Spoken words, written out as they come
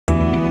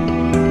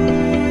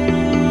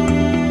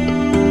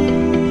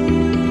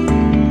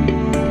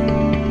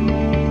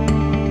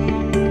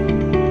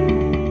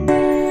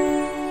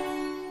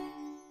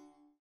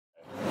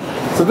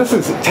this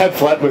is Ted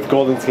Flett with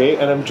Golden Skate,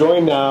 and I'm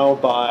joined now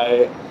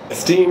by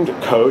esteemed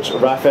coach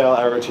Rafael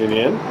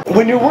Arutyunyan.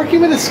 When you're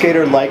working with a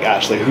skater like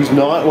Ashley, who's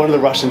not one of the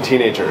Russian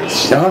teenagers,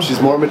 she's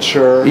more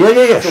mature.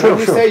 So when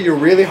you say you're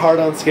really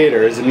hard on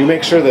skaters, and you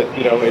make sure that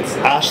it's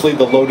Ashley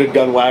the loaded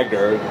gun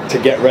Wagner to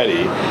get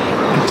ready,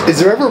 is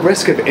there ever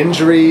risk of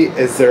injury?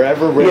 Is there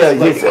ever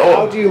risk?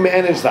 How do you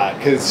manage that?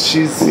 Because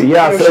she's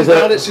not a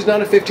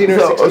 15 or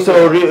 16.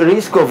 So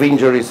risk of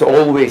injuries,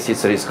 always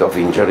is risk of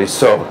injuries.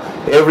 So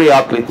every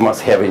athlete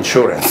must have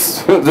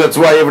insurance. That's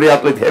why every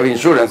athlete have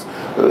insurance.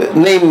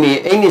 Name me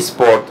any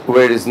sport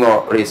where there is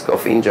no risk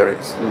of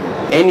injuries.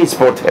 Any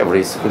sport have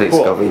risk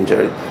of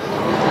injury.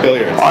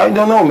 Billiards. I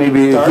don't know.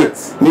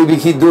 Maybe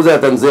he do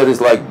that, and there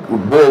is like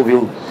ball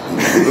will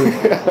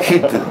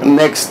hit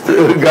next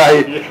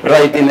guy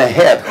right in the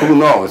head. Who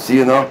knows?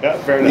 Yeah,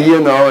 fair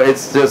enough.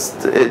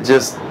 It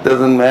just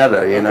doesn't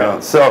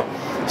matter. So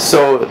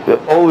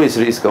always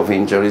risk of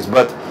injuries.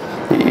 But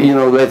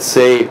let's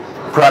say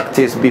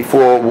practice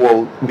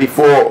before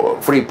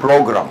free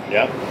program.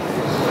 Yeah.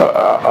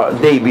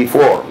 Day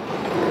before,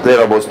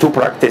 there was 2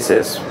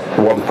 practices.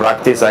 One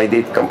practice I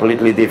did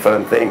completely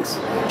different things.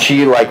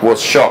 She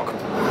was shocked.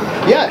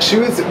 Yeah, she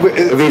was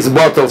with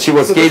bottles. She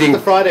was skating. This is the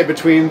Friday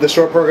between the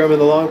short program and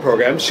the long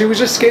program. She was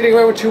just skating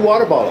around with 2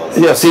 water bottles.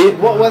 Yeah, see?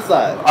 What was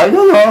that? I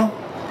don't know.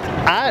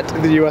 At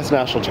the U.S.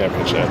 National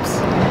Championships,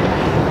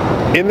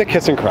 in the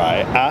kiss and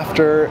cry,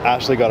 after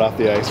Ashley got off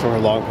the ice from her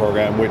long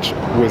program, which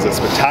was a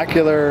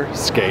spectacular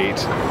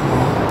skate,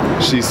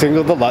 she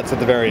singled the Lutz at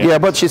the very end. Yeah,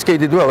 but she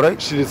skated well, right?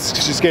 She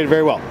skated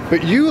very well.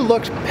 But you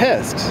looked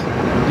pissed.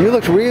 You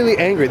looked really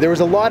angry. There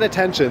was a lot of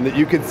tension that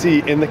you could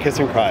see in the kiss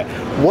and cry.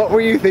 What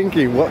were you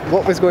thinking?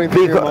 What was going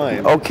through your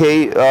mind?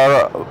 Okay,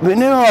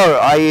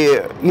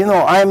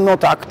 I'm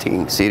not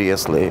acting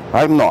seriously.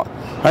 I'm not.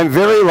 I'm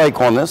very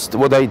honest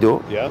what I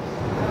do. Yeah.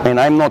 And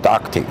I'm not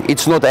acting.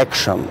 It's not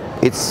action.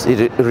 It's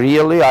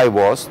really I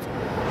was.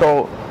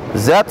 So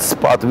that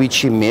spot which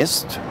she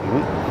missed.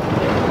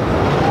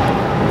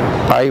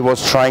 I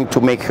was trying to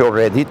make her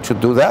ready to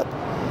do that,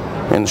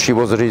 and she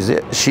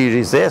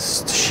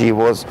resists.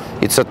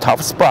 It's a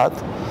tough spot.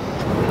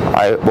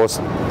 I was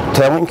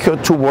telling her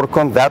to work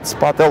on that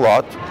spot a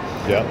lot.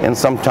 Yeah. And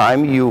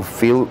sometimes you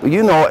feel,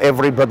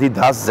 everybody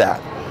does that.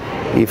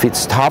 If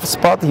it's tough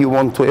spot, you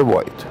want to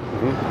avoid.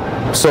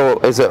 So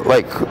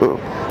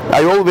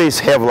I always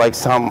have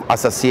some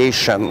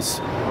associations.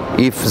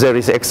 If there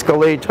is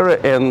escalator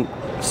and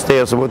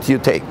stairs, what do you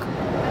take?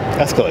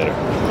 Escalator.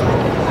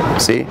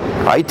 See,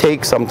 I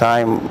take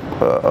sometime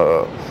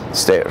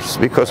stairs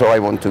because I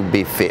want to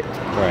be fit.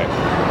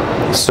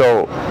 Right.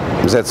 So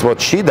that's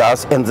what she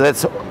does, and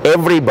that's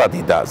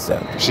everybody does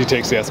that. She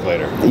takes the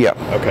escalator. Yeah.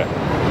 Okay.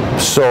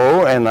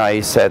 So, and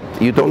I said,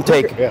 you don't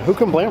take. Yeah. Who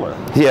can blame her?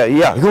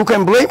 Yeah. Who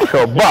can blame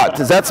her? But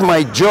that's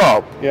my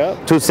job. Yeah.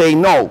 To say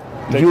no.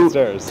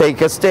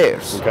 Take a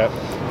stairs. Okay.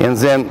 And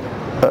then,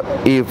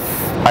 if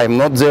I'm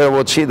not there,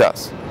 what she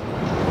does?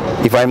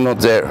 If I'm not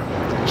there.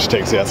 She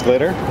takes the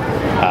escalator.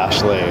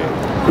 Ashley.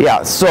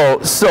 Yeah, so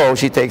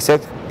she takes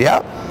it.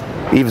 Yeah,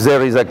 if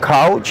there is a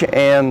couch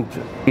and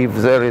if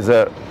there is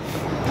a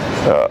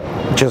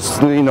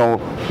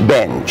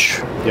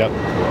bench. Yep.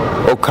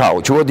 Or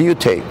couch, what do you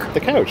take? The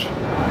couch.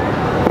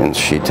 And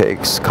she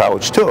takes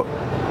couch too.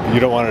 You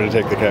don't want her to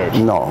take the couch.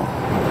 No.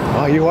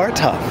 Oh, you are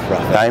tough,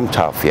 Rafael. I'm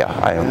tough. Yeah,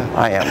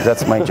 I am.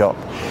 That's my job.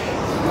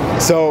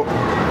 So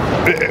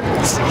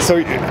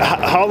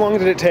how long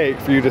did it take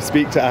for you to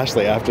speak to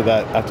Ashley after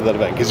that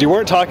event? Because you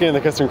weren't talking in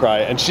the kiss and cry,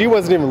 and she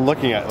wasn't even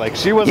looking at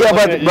she wasn't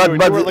looking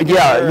at you.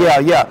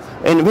 Yeah.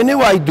 And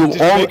whenever I do did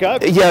you make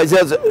up?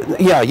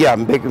 Yeah.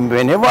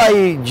 Whenever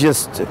I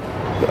just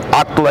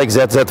act like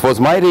that was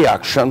my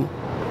reaction,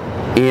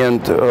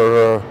 and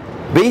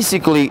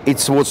basically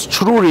it was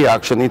true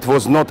reaction. It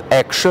was not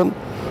action,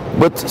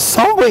 but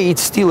some way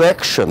it's still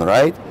action,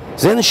 right?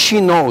 Then she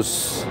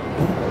knows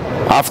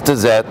after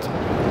that.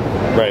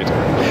 Right.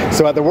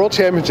 So at the World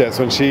Championships,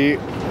 when she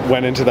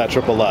went into that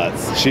triple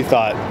Lutz, she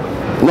thought,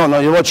 No,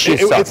 what she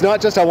thought. It's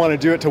not just I want to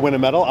do it to win a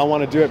medal. I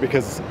want to do it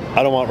because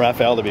I don't want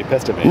Rafael to be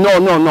pissed at me.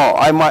 No.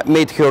 I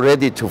made her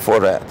ready for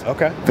that.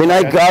 Okay. When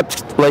I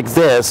got like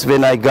this,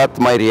 when I got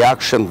my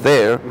reaction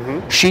there,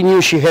 she knew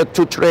she had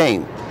to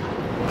train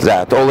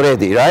that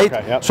already, right?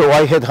 Okay, yep. So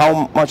I had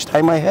how much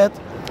time I had?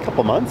 A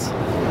couple months.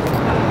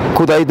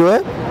 Could I do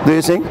it? Do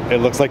you think?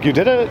 It looks like you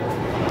did it.